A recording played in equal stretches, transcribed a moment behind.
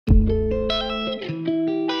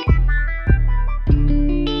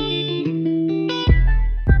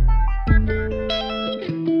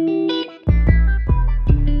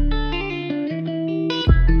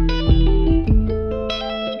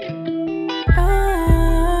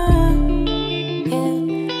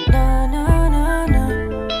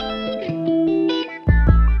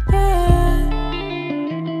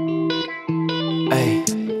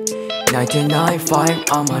vibe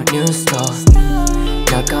on my new stuff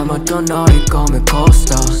仲間と乗り込むコース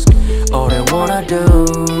ター All they wanna do,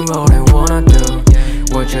 all they wanna do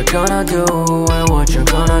What you gonna do and what you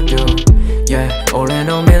gonna do Yeah, 俺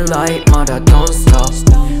の未来まだ don't stop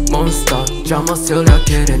Monster 邪魔するだ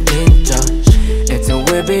けで忍者 It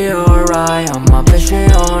will be alright on my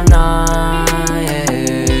vision all night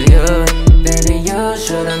yeah. Baby you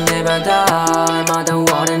should've never die まだ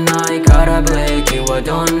終われないからブレーキは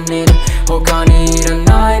don't need 他にいら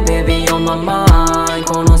ない Baby on my mind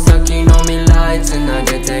この先の未来つな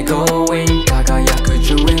げて Going 輝く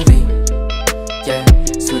ジュエリー Yeah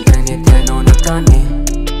すでに手の中に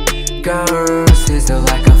Girl sizzle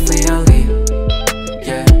like a fairy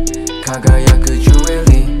Yeah 輝くジュエ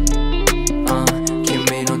リー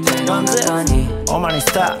君の手の中におまに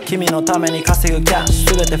スター君のために稼ぐキャッシ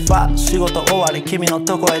ュ全てファッ仕事終わり君の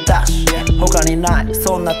とこへダッシュ他にない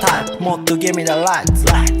そんなタイプもっと Give me the lights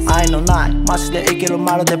愛のない街で生きる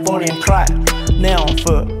まるでボニークライネオン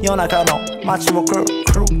風夜中の街をクルー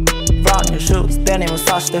ブラウンニューシューズデニム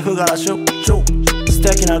さしてフガラシュ素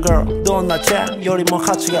敵な girl どんなチェーンよりも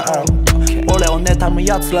価値がある俺を妬む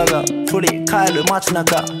奴らが振り返る街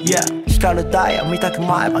中 Yeah 光るダイヤ見たく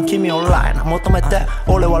毎晩君をライナー求めて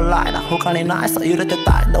俺はライナー他にないさ揺れて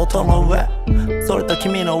たいんだ音の上それと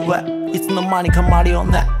君の上いつの間にかマリオ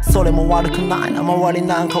ネそれも悪くないな周り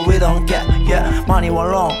なんか We don't get Yeah マニは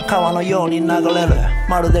ロン川のように流れる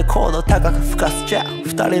まるで高度高く吹かすチェ二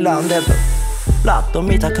人ランデブラッと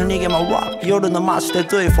見たく逃げ回る夜の街で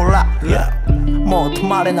Do it for life Yeah もう止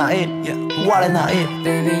まれない、終われない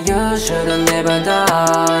Baby you should've never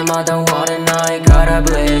die まだ終われないから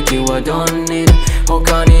ブレーキは don't need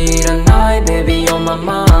他にいらない Baby on my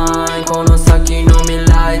mind この先の未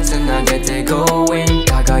来つなげて Going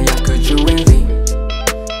輝くジュエリー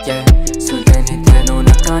Yeah すでに手の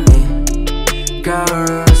中に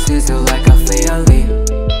Girl sizzle like a fairy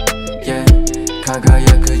Yeah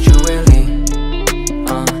輝くジュエリー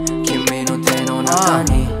君の手の中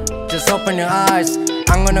にJust open your eyes,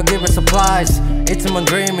 I'm gonna give you surprise いつも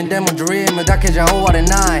dreaming でも dream だけじゃ終われ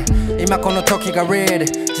ない今この時が real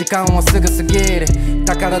時間はすぐ過ぎる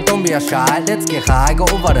だから don't be a shy Let's get high, go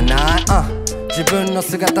over the night、自分の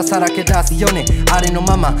姿さらけ出すようにありの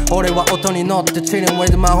まま俺は音に乗って chilling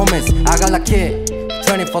with my homies I got a kid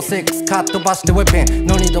 24/6 かっ飛ばして whipping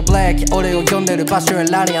No need to black 俺を呼んでる場所へ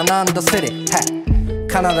ラリアン&シティ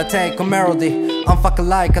Canada take a melody I'm fucking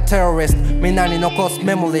like a terrorist みんなに残す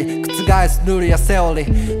メモリー覆すルールやセオリ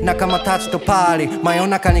ー仲間たちとパーリー真夜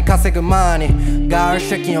中に稼ぐマネー Girl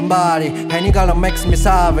shaking your body Henny girl makes me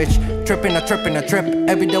savage Tripping a trip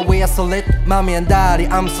Every day we are so lit Mommy and daddy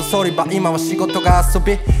I'm so sorry but 今は仕事が遊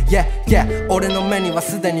び Yeah yeah 俺の目には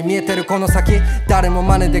すでに見えてるこの先誰も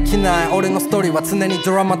真似できない俺のストーリーは常に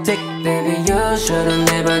ドラマティック Baby you should've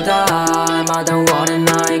never die まだ終われ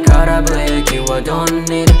ないからブレーキは don't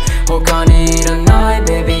need 他にいらない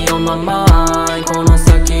Baby on my mind